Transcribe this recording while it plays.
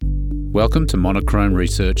Welcome to Monochrome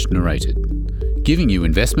Research Narrated, giving you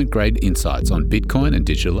investment-grade insights on Bitcoin and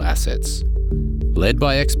digital assets. Led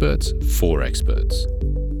by experts, for experts.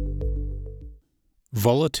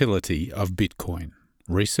 Volatility of Bitcoin,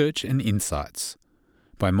 Research and Insights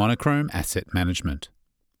by Monochrome Asset Management.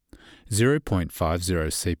 0.50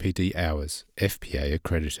 CPD hours, FPA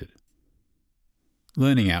accredited.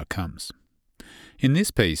 Learning outcomes. In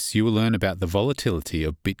this piece, you will learn about the volatility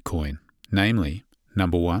of Bitcoin, namely,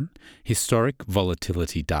 Number 1, historic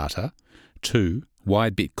volatility data. 2, why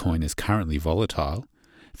Bitcoin is currently volatile.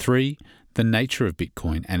 3, the nature of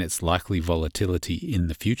Bitcoin and its likely volatility in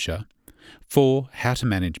the future. 4, how to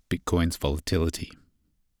manage Bitcoin's volatility.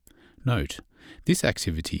 Note, this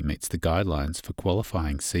activity meets the guidelines for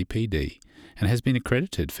qualifying CPD and has been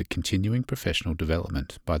accredited for continuing professional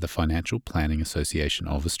development by the Financial Planning Association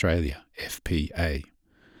of Australia, FPA.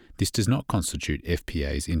 This does not constitute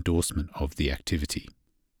FPA's endorsement of the activity.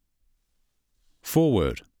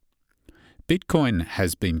 Foreword. Bitcoin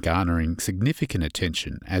has been garnering significant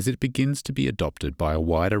attention as it begins to be adopted by a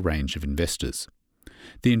wider range of investors.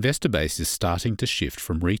 The investor base is starting to shift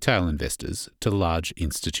from retail investors to large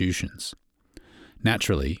institutions.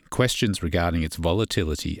 Naturally, questions regarding its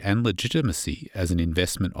volatility and legitimacy as an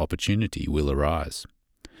investment opportunity will arise.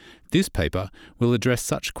 This paper will address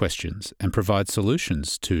such questions and provide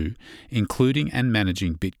solutions to including and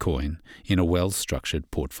managing Bitcoin in a well-structured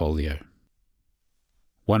portfolio.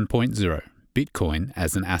 1.0 Bitcoin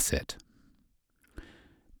as an asset.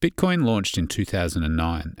 Bitcoin launched in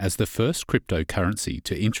 2009 as the first cryptocurrency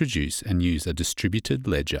to introduce and use a distributed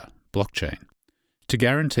ledger, blockchain, to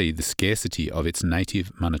guarantee the scarcity of its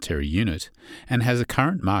native monetary unit, and has a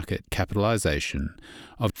current market capitalisation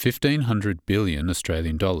of 1,500 billion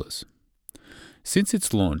Australian dollars. Since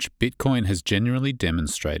its launch, Bitcoin has generally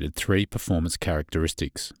demonstrated 3 performance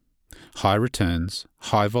characteristics: high returns,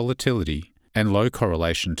 high volatility, and low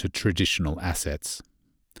correlation to traditional assets.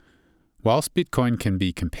 Whilst Bitcoin can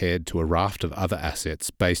be compared to a raft of other assets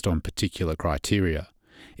based on particular criteria,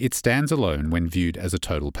 it stands alone when viewed as a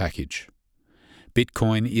total package.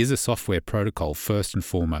 Bitcoin is a software protocol first and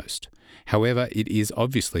foremost. However, it is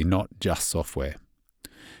obviously not just software.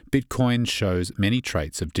 Bitcoin shows many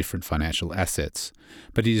traits of different financial assets,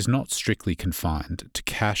 but it is not strictly confined to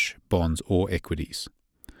cash, bonds, or equities.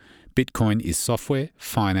 Bitcoin is software,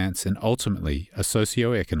 finance, and ultimately a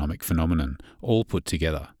socio-economic phenomenon, all put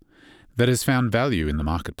together, that has found value in the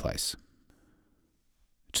marketplace.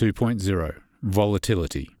 2.0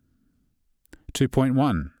 Volatility.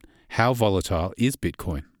 2.1 How volatile is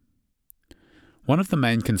Bitcoin? One of the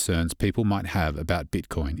main concerns people might have about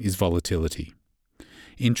Bitcoin is volatility.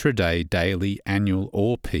 Intraday, daily, annual,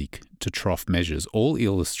 or peak to trough measures all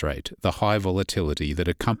illustrate the high volatility that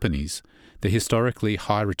accompanies the historically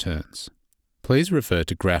high returns. Please refer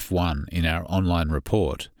to Graph 1 in our online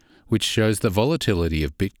report, which shows the volatility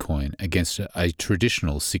of Bitcoin against a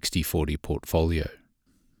traditional 60-40 portfolio.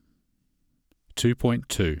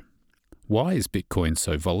 2.2 Why is Bitcoin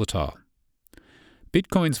so volatile?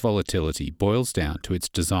 Bitcoin's volatility boils down to its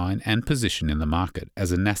design and position in the market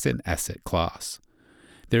as a nascent asset class.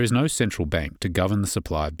 There is no central bank to govern the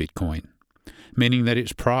supply of Bitcoin, meaning that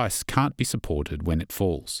its price can't be supported when it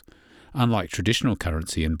falls, unlike traditional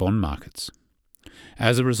currency and bond markets.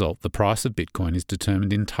 As a result, the price of Bitcoin is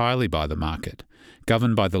determined entirely by the market,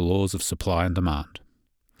 governed by the laws of supply and demand.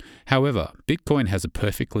 However, Bitcoin has a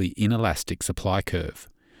perfectly inelastic supply curve,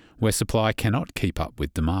 where supply cannot keep up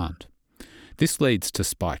with demand. This leads to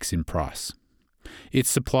spikes in price. Its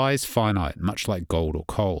supply is finite, much like gold or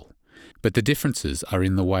coal, but the differences are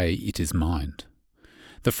in the way it is mined.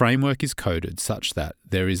 The framework is coded such that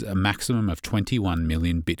there is a maximum of 21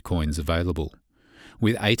 million Bitcoins available,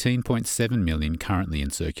 with 18.7 million currently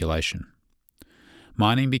in circulation.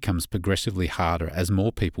 Mining becomes progressively harder as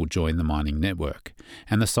more people join the mining network,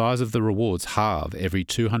 and the size of the rewards halve every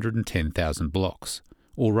 210,000 blocks,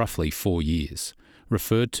 or roughly 4 years,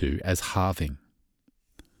 referred to as halving.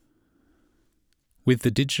 With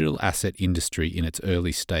the digital asset industry in its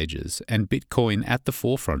early stages and Bitcoin at the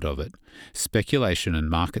forefront of it, speculation and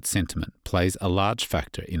market sentiment plays a large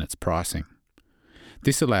factor in its pricing.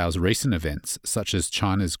 This allows recent events such as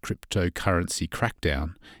China's cryptocurrency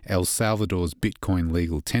crackdown, El Salvador's Bitcoin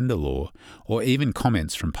legal tender law, or even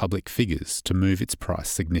comments from public figures to move its price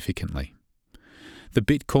significantly. The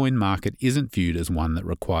Bitcoin market isn't viewed as one that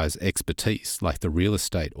requires expertise like the real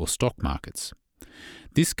estate or stock markets.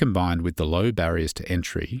 This, combined with the low barriers to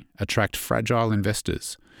entry, attract fragile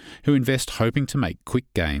investors who invest hoping to make quick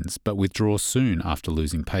gains but withdraw soon after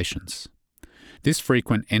losing patience. This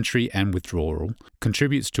frequent entry and withdrawal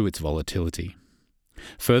contributes to its volatility.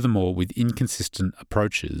 Furthermore, with inconsistent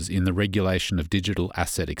approaches in the regulation of digital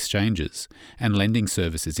asset exchanges and lending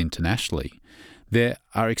services internationally, there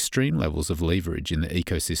are extreme levels of leverage in the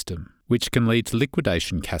ecosystem, which can lead to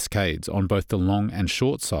liquidation cascades on both the long and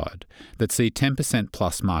short side that see 10%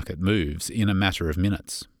 plus market moves in a matter of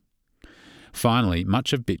minutes. Finally,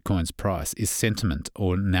 much of Bitcoin's price is sentiment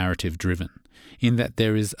or narrative driven, in that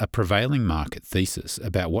there is a prevailing market thesis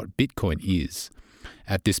about what Bitcoin is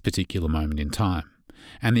at this particular moment in time,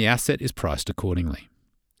 and the asset is priced accordingly.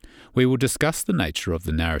 We will discuss the nature of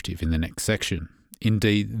the narrative in the next section.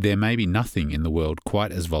 Indeed, there may be nothing in the world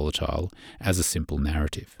quite as volatile as a simple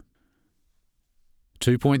narrative.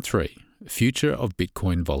 2.3. Future of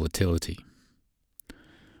Bitcoin volatility.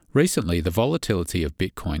 Recently, the volatility of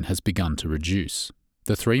Bitcoin has begun to reduce.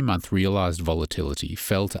 The 3-month realised volatility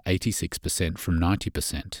fell to 86% from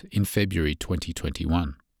 90% in February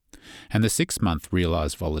 2021, and the 6-month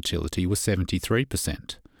realised volatility was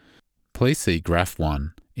 73%. Please see Graph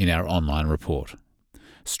 1 in our online report.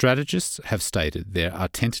 Strategists have stated there are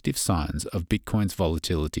tentative signs of Bitcoin's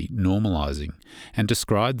volatility normalising and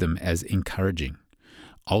described them as encouraging,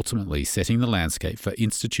 ultimately setting the landscape for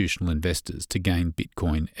institutional investors to gain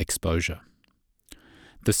Bitcoin exposure.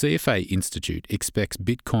 The CFA Institute expects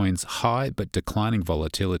Bitcoin's high but declining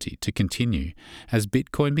volatility to continue as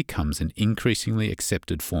Bitcoin becomes an increasingly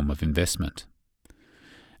accepted form of investment.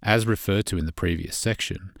 As referred to in the previous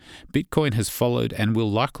section, Bitcoin has followed and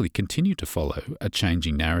will likely continue to follow a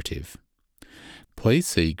changing narrative. Please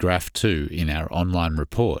see Graph 2 in our online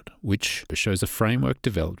report, which shows a framework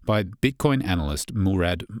developed by Bitcoin analyst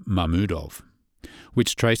Murad Mahmudov,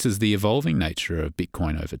 which traces the evolving nature of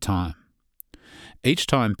Bitcoin over time. Each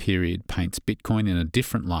time period paints Bitcoin in a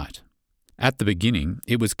different light. At the beginning,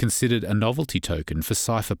 it was considered a novelty token for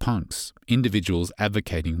cypherpunks, individuals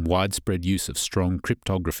advocating widespread use of strong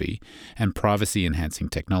cryptography and privacy-enhancing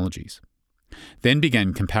technologies. Then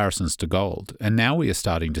began comparisons to gold, and now we are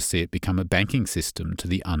starting to see it become a banking system to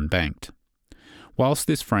the unbanked. Whilst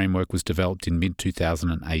this framework was developed in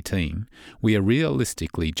mid-2018, we are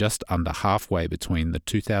realistically just under halfway between the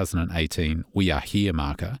 2018 "We are here"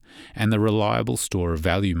 marker and the reliable store of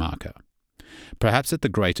value marker, perhaps at the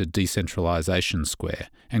greater decentralization square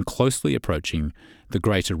and closely approaching the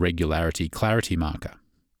greater regularity clarity marker.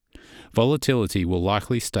 Volatility will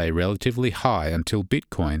likely stay relatively high until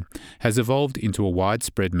Bitcoin has evolved into a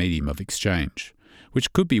widespread medium of exchange,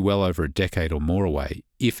 which could be well over a decade or more away,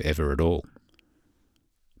 if ever at all.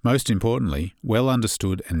 Most importantly, well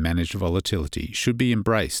understood and managed volatility should be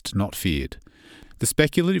embraced, not feared. The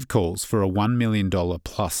speculative calls for a $1 million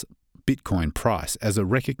plus Bitcoin price as a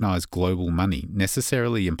recognized global money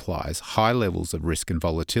necessarily implies high levels of risk and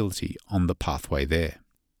volatility on the pathway there.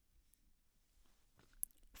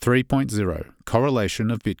 3.0 Correlation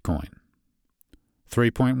of Bitcoin.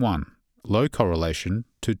 3.1 Low correlation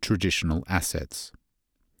to traditional assets.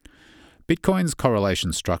 Bitcoin's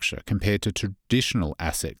correlation structure compared to traditional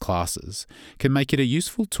asset classes can make it a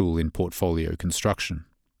useful tool in portfolio construction.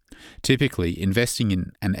 Typically, investing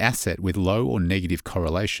in an asset with low or negative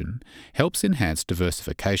correlation helps enhance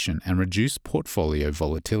diversification and reduce portfolio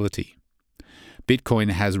volatility.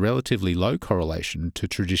 Bitcoin has relatively low correlation to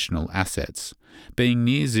traditional assets, being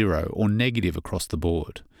near zero or negative across the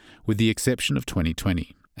board, with the exception of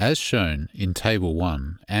 2020, as shown in Table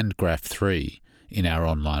 1 and Graph 3 in our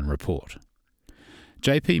online report.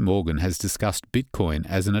 JP Morgan has discussed Bitcoin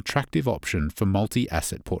as an attractive option for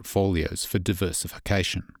multi-asset portfolios for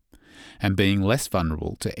diversification, and being less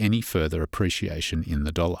vulnerable to any further appreciation in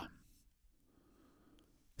the dollar.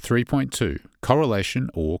 3.2 Correlation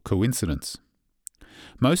or coincidence.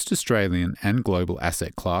 Most Australian and global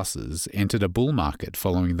asset classes entered a bull market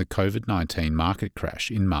following the COVID-19 market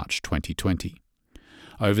crash in March 2020.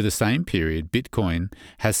 Over the same period, Bitcoin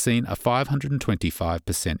has seen a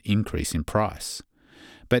 525% increase in price.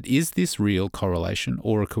 But is this real correlation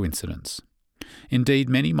or a coincidence? Indeed,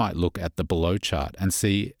 many might look at the below chart and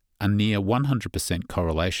see a near 100%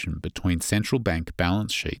 correlation between central bank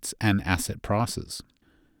balance sheets and asset prices.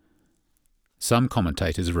 Some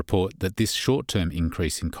commentators report that this short-term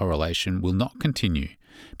increase in correlation will not continue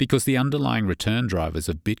because the underlying return drivers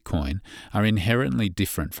of Bitcoin are inherently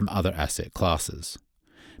different from other asset classes.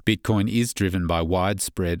 Bitcoin is driven by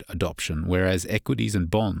widespread adoption, whereas equities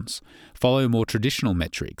and bonds follow more traditional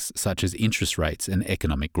metrics such as interest rates and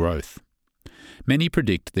economic growth. Many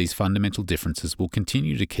predict these fundamental differences will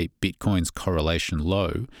continue to keep Bitcoin's correlation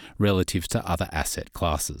low relative to other asset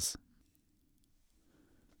classes.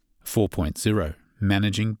 4.0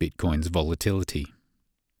 Managing Bitcoin's volatility.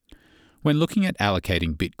 When looking at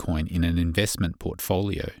allocating Bitcoin in an investment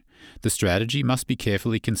portfolio, the strategy must be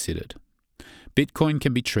carefully considered. Bitcoin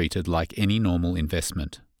can be treated like any normal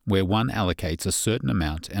investment, where one allocates a certain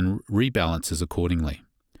amount and rebalances accordingly.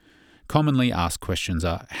 Commonly asked questions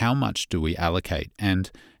are, how much do we allocate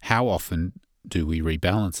and how often do we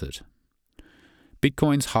rebalance it?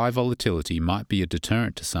 Bitcoin's high volatility might be a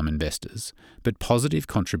deterrent to some investors, but positive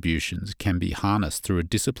contributions can be harnessed through a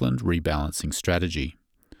disciplined rebalancing strategy.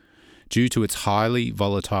 Due to its highly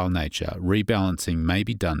volatile nature, rebalancing may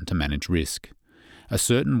be done to manage risk. A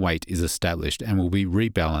certain weight is established and will be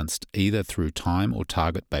rebalanced either through time or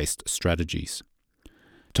target-based strategies.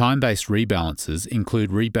 Time-based rebalances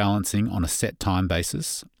include rebalancing on a set time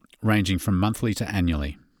basis, ranging from monthly to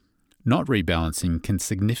annually. Not rebalancing can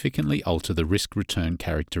significantly alter the risk-return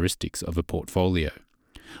characteristics of a portfolio,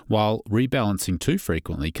 while rebalancing too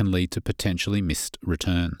frequently can lead to potentially missed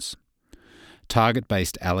returns.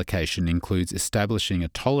 Target-based allocation includes establishing a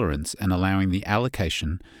tolerance and allowing the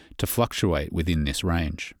allocation to fluctuate within this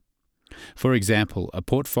range. For example, a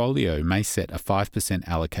portfolio may set a 5%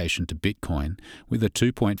 allocation to Bitcoin with a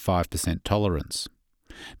 2.5% tolerance.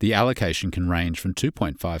 The allocation can range from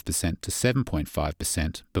 2.5% to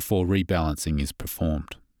 7.5% before rebalancing is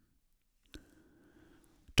performed.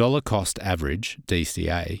 Dollar cost average,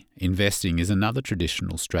 DCA, investing is another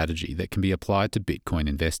traditional strategy that can be applied to Bitcoin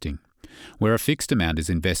investing, where a fixed amount is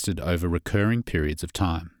invested over recurring periods of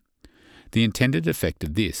time. The intended effect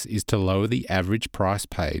of this is to lower the average price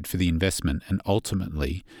paid for the investment and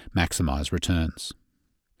ultimately maximize returns.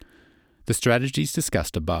 The strategies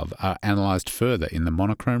discussed above are analysed further in the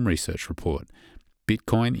monochrome research report,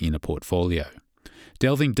 Bitcoin in a Portfolio,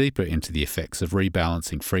 delving deeper into the effects of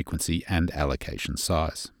rebalancing frequency and allocation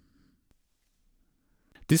size.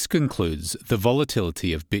 This concludes the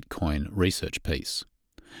Volatility of Bitcoin research piece.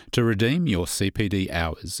 To redeem your CPD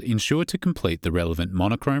hours, ensure to complete the relevant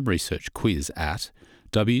monochrome research quiz at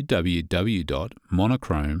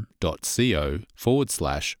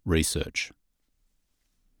www.monochrome.co/research.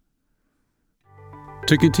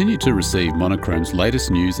 To continue to receive Monochrome's latest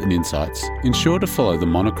news and insights, ensure to follow the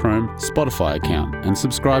Monochrome Spotify account and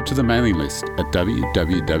subscribe to the mailing list at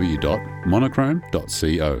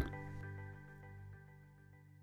www.monochrome.co.